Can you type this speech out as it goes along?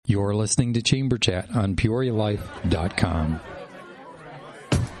You're listening to Chamber Chat on PeoriaLife.com.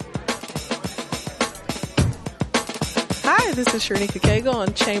 Hi, this is Sharnika Cagle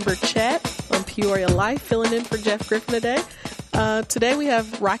on Chamber Chat on Peoria Life, filling in for Jeff Griffin today. Today we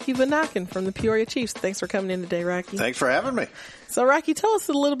have Rocky Vanaken from the Peoria Chiefs. Thanks for coming in today, Rocky. Thanks for having me. So, Rocky, tell us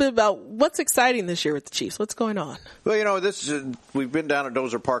a little bit about what's exciting this year with the Chiefs. What's going on? Well, you know, we've been down at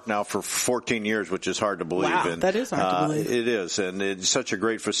Dozer Park now for 14 years, which is hard to believe. Wow, and, that is hard to believe. It is, and it's such a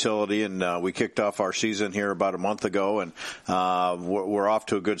great facility. And we kicked off our season here about a month ago, and we're off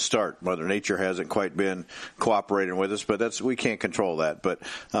to a good start. Mother Nature hasn't quite been cooperating with us, but we can't control that. But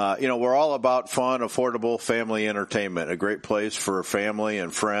you know, we're all about fun, affordable family entertainment. A great place for family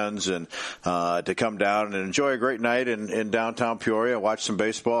and friends, and to come down and enjoy a great night in downtown Peoria, watch some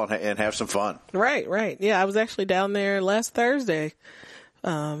baseball, and have some fun. Right. Yeah, I was actually down there last Thursday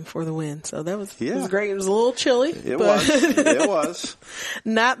for the win, so that was it was great. It was a little chilly. It was.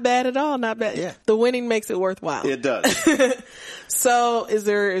 Not bad at all. Not bad. Yeah. The winning makes it worthwhile. It does. So, is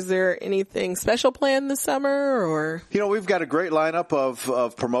there anything special planned this summer, or? You know, we've got a great lineup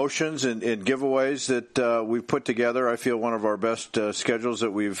of promotions and giveaways that we've put together. I feel one of our best schedules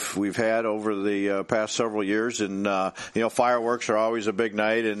that we've had over the past several years. And you know, fireworks are always a big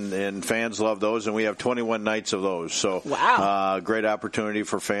night, and fans love those. And we have 21 nights of those. So, wow, great opportunity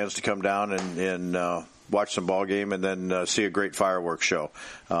for fans to come down and watch some ball game and then see a great fireworks show.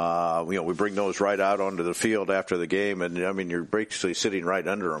 You know, we bring those right out onto the field after the game, and I mean, you're basically sitting right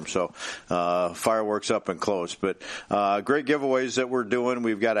under them. So fireworks up and close. But great giveaways that we're doing.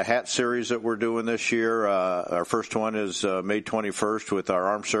 We've got a hat series that we're doing this year. Our first one is May 21st with our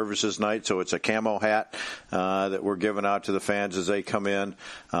Armed Services Night. So it's a camo hat that we're giving out to the fans as they come in.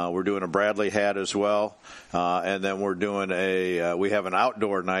 We're doing a Bradley hat as well. And then we're doing we have an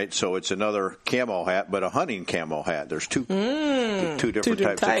outdoor night, so it's another camo hat, but a hunting camo hat. There's two different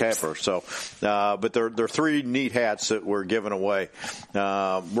types of campers. So, but they're three neat hats that we're giving away.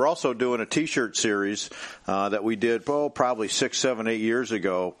 We're also doing a T-shirt series that we did probably 6, 7, 8 years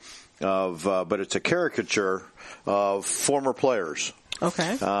ago. But it's a caricature of former players.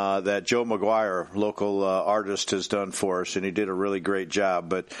 Okay. That Joe McGuire, local artist, has done for us, and he did a really great job.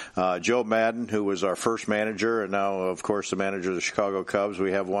 But Joe Madden, who was our first manager, and now, of course, the manager of the Chicago Cubs,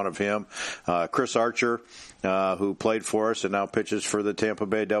 we have one of him. Chris Archer, who played for us and now pitches for the Tampa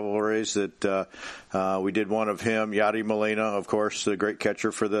Bay Devil Rays, that we did one of him. Yadi Molina, of course, the great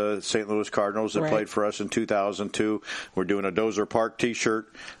catcher for the St. Louis Cardinals that played for us in 2002. We're doing a Dozer Park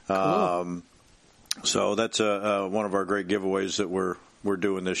T-shirt. Cool. So that's one of our great giveaways that we're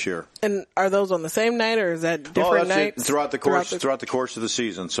doing this year. And are those on the same night, or is that different nights? Throughout the course of the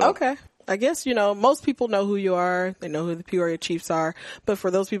season. So okay. I guess, you know, most people know who you are. They know who the Peoria Chiefs are. But for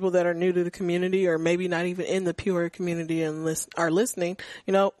those people that are new to the community, or maybe not even in the Peoria community and are listening,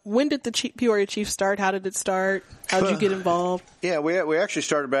 you know, when did the Peoria Chiefs start? How did it start? How did you get involved? Yeah, we actually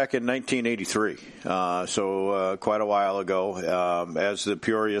started back in 1983, so quite a while ago, as the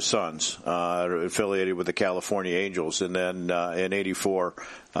Peoria Suns, affiliated with the California Angels, and then in '84.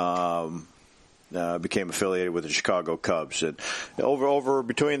 Became affiliated with the Chicago Cubs. And over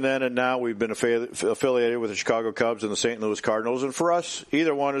between then and now, we've been affiliated with the Chicago Cubs and the St. Louis Cardinals. And for us,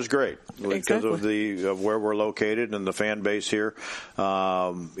 either one is great because of where we're located and the fan base here.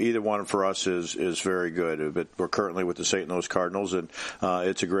 Either one for us is very good. But we're currently with the St. Louis Cardinals, and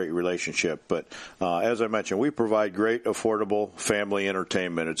it's a great relationship. But as I mentioned, we provide great, affordable family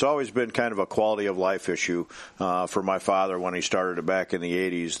entertainment. It's always been kind of a quality of life issue for my father when he started it back in the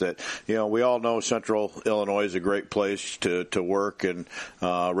 80s. That, you know, we all know Central Illinois is a great place to work and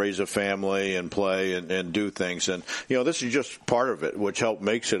raise a family and play and do things. And, you know, this is just part of it, which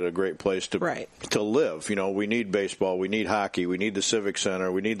makes it a great place to live. You know, we need baseball, we need hockey, we need the Civic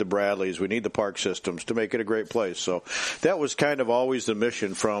Center, we need the Bradleys, we need the park systems to make it a great place. So that was kind of always the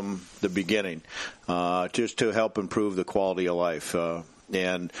mission from the beginning, just to help improve the quality of life.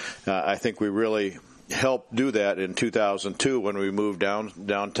 And I think we really helped do that in 2002 when we moved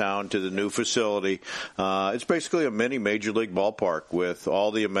downtown to the new facility. It's basically a mini Major League ballpark with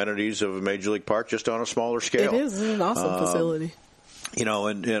all the amenities of a Major League park, just on a smaller scale. It is an awesome facility. You know,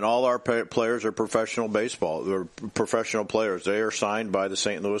 and all our players are professional baseball. They're professional players. They are signed by the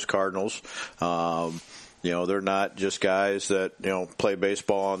St. Louis Cardinals. You know, they're not just guys that, you know, play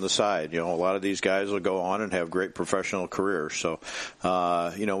baseball on the side. You know, a lot of these guys will go on and have great professional careers. So,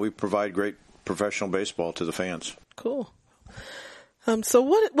 you know, we provide great professional baseball to the fans. Cool. So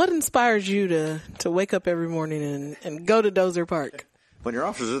what inspires you to wake up every morning and go to Dozer Park? when your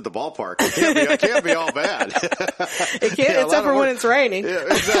office is at the ballpark, it can't be all bad. It can't, except for when it's raining. Yeah,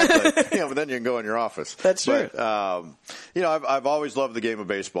 exactly. But then you can go in your office. That's true. But, I've always loved the game of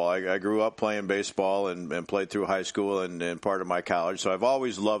baseball. I grew up playing baseball and played through high school and part of my college. So I've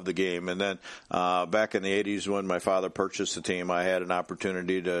always loved the game. And then back in the 80s when my father purchased the team, I had an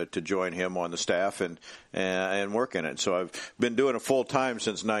opportunity to join him on the staff and work in it. So I've been doing it full time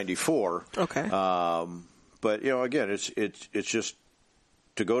since '94. Okay. But again, it's just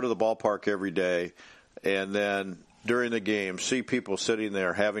to go to the ballpark every day, and then during the game, see people sitting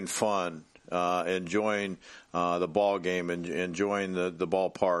there having fun, enjoying the ball game and enjoying the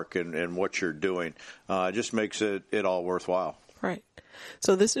ballpark and what you're doing. Just makes it all worthwhile. Right.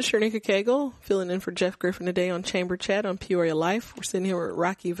 So this is Shernika Cagle filling in for Jeff Griffin today on Chamber Chat on Peoria Life. We're sitting here with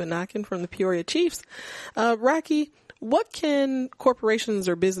Rocky Vanaken from the Peoria Chiefs. Rocky, what can corporations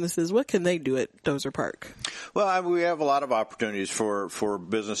or businesses, what can they do at Dozer Park? Well, we have a lot of opportunities for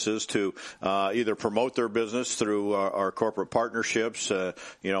businesses to either promote their business through our corporate partnerships,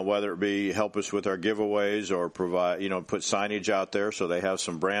 whether it be help us with our giveaways or provide, put signage out there so they have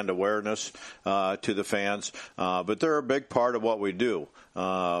some brand awareness to the fans. But they're a big part of what we do.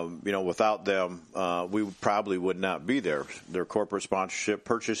 Without them, we probably would not be there. Their corporate sponsorship,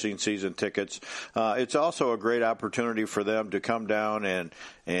 purchasing season tickets. It's also a great opportunity for them to come down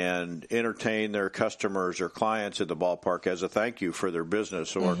and entertain their customers or clients at the ballpark as a thank you for their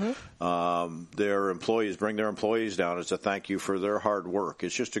business, or their employees, bring their employees down as a thank you for their hard work.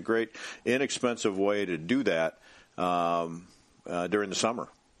 It's just a great, inexpensive way to do that during the summer.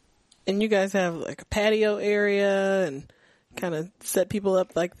 And you guys have like a patio area and kind of set people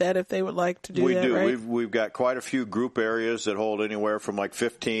up like that if they would like to do that, We do. Right? We've got quite a few group areas that hold anywhere from like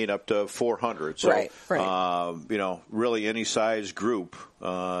 15 up to 400. So, right. Really any size group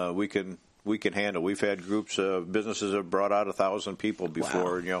we can handle. We've had groups of businesses that have brought out 1,000 people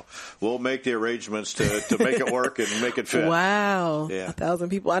before. Wow. We'll make the arrangements to make it work and make it fit. Wow. Yeah. 1,000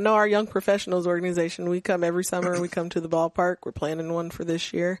 people. I know our Young Professionals organization, we come every summer. We come to the ballpark. We're planning one for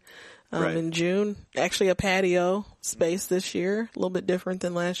this year. Right. In June. Actually a patio space this year, a little bit different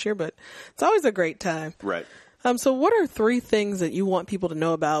than last year, but it's always a great time. Right. So what are 3 things that you want people to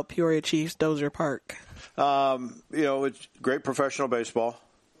know about Peoria Chiefs Dozer Park? It's great professional baseball,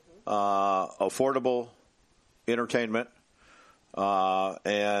 affordable entertainment,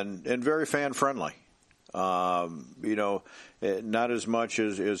 and very fan friendly. Not as much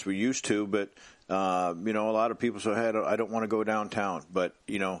as we used to, but a lot of people say, hey, I don't want to go downtown, but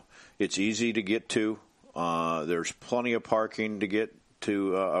it's easy to get to. There's plenty of parking to get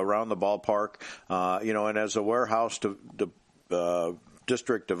to around the ballpark. And as the warehouse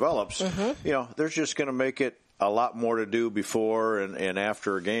district develops, there's just going to make it a lot more to do before and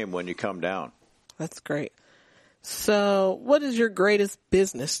after a game when you come down. That's great. So what is your greatest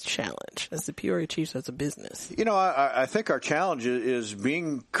business challenge as the Peoria Chiefs as a business? I think our challenge is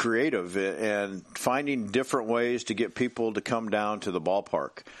being creative and finding different ways to get people to come down to the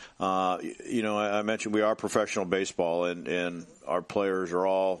ballpark. I mentioned we are professional baseball and our players are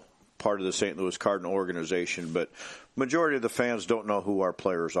all part of the St. Louis Cardinal organization, but majority of the fans don't know who our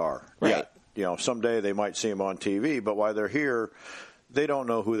players are right. yet. Someday they might see them on TV, but while they're here, they don't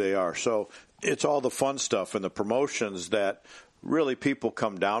know who they are. So it's all the fun stuff and the promotions that really people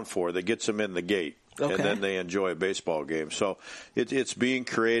come down for that gets them in the gate. Okay. And then they enjoy a baseball game. So it's being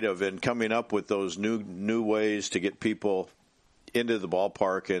creative and coming up with those new ways to get people into the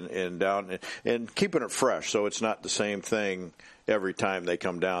ballpark and down and keeping it fresh. So it's not the same thing every time they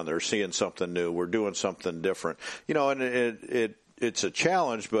come down. They're seeing something new. We're doing something different. And it's a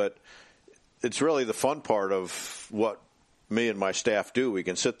challenge, but it's really the fun part of what me and my staff do. We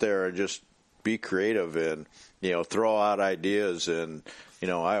can sit there and just be creative and, throw out ideas. And,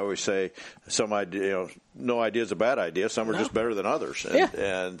 I always say some idea, no idea is a bad idea. Some are just better than others.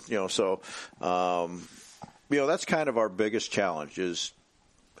 And, that's kind of our biggest challenge is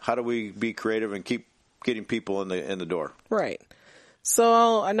how do we be creative and keep getting people in the door? Right.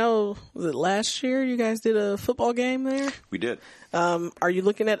 So I know, was it last year you guys did a football game there? We did. Are you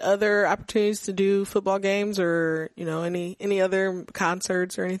looking at other opportunities to do football games or, any other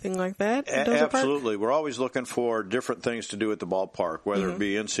concerts or anything like that? Absolutely. We're always looking for different things to do at the ballpark, whether it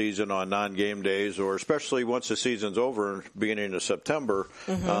be in season on non-game days or especially once the season's over, beginning of September,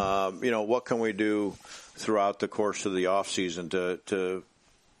 what can we do throughout the course of the off season to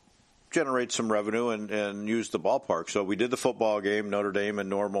generate some revenue and use the ballpark. So we did the football game, Notre Dame and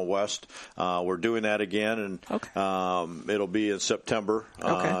Normal West. We're doing that again, and it'll be in September.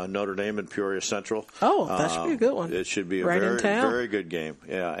 Notre Dame and Peoria Central. Oh, that should be a good one. It should be a right very good game.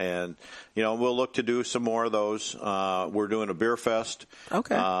 Yeah, and we'll look to do some more of those. We're doing a beer fest.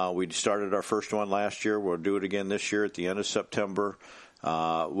 Okay. We started our first one last year. We'll do it again this year at the end of September.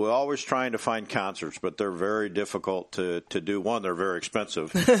 We're always trying to find concerts, but they're very difficult to do. One, they're very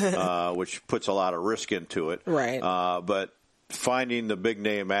expensive, which puts a lot of risk into it. Right. But finding the big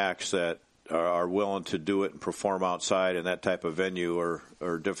name acts that are willing to do it and perform outside in that type of venue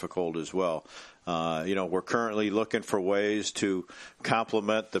are difficult as well. We're currently looking for ways to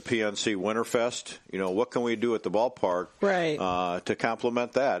complement the PNC Winterfest. What can we do at the ballpark to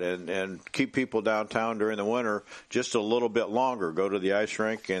complement that and keep people downtown during the winter just a little bit longer? Go to the ice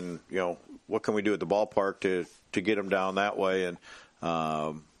rink and, what can we do at the ballpark to get them down that way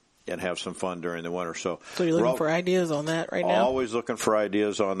and have some fun during the winter. So you're looking for ideas on that right now? Always looking for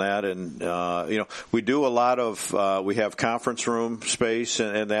ideas on that. And, we do a lot of, we have conference room space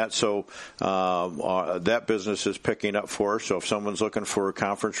and that. So that business is picking up for us. So if someone's looking for a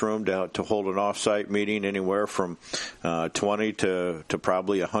conference room to hold an off-site meeting anywhere from 20 to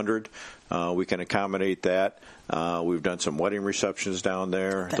probably 100, we can accommodate that. We've done some wedding receptions down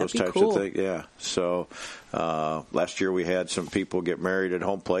there, those types of things. Yeah. So last year we had some people get married at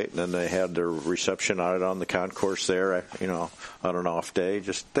home plate, and then they had their reception out on the concourse there, on an off day.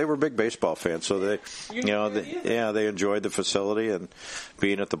 They were big baseball fans, so they enjoyed the facility and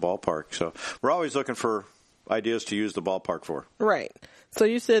being at the ballpark. So we're always looking for ideas to use the ballpark for. Right. So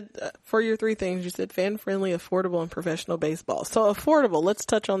you said for your three things, you said fan-friendly, affordable, and professional baseball. So affordable, let's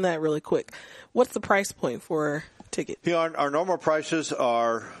touch on that really quick. What's the price point for a ticket? Our normal prices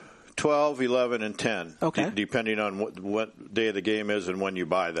are $12, $11, and $10. Okay. Depending on what day of the game is and when you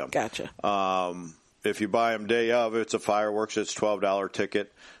buy them. Gotcha. If you buy them day of, it's a fireworks, it's $12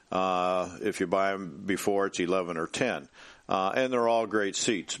 ticket. If you buy them before, it's $11 or $10. And they're all great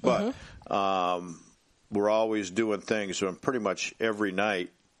seats. But we're always doing things on pretty much every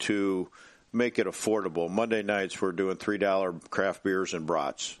night to make it affordable. Monday nights, we're doing $3 craft beers and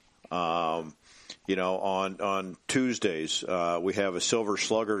brats. On Tuesdays, we have a Silver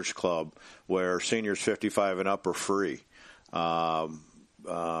Sluggers Club where seniors 55 and up are free. On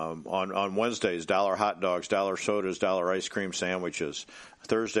Wednesdays, $1 hot dogs, $1 sodas, $1 ice cream sandwiches.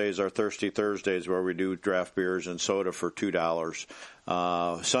 Thursdays are Thirsty Thursdays where we do draft beers and soda for $2.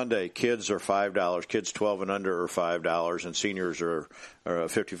 Sunday, kids are $5. Kids 12 and under are $5, and seniors are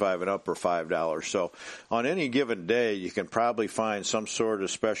 55 and up are $5. So on any given day, you can probably find some sort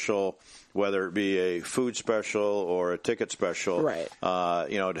of special, whether it be a food special or a ticket special,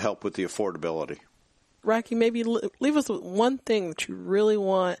 to help with the affordability. Rocky, maybe leave us with one thing that you really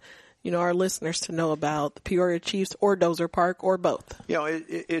want, our listeners to know about the Peoria Chiefs or Dozer Park or both.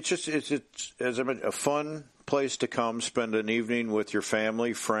 It's as I mentioned, a fun place to come spend an evening with your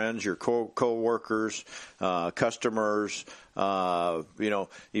family, friends, your co-workers, customers.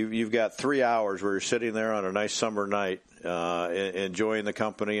 You've got 3 hours where you're sitting there on a nice summer night, enjoying the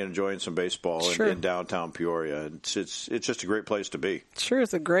company and enjoying some baseball in downtown Peoria. It's just a great place to be. Sure,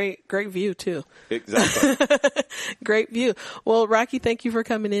 it's a great view too. Exactly. Great view. Well, Rocky, thank you for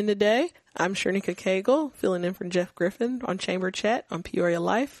coming in today. I'm Shernika Cagle, filling in for Jeff Griffin on Chamber Chat on Peoria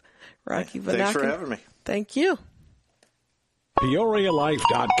Life. Rocky Vanaken. Thanks for having me. Thank you.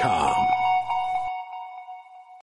 PeoriaLife.com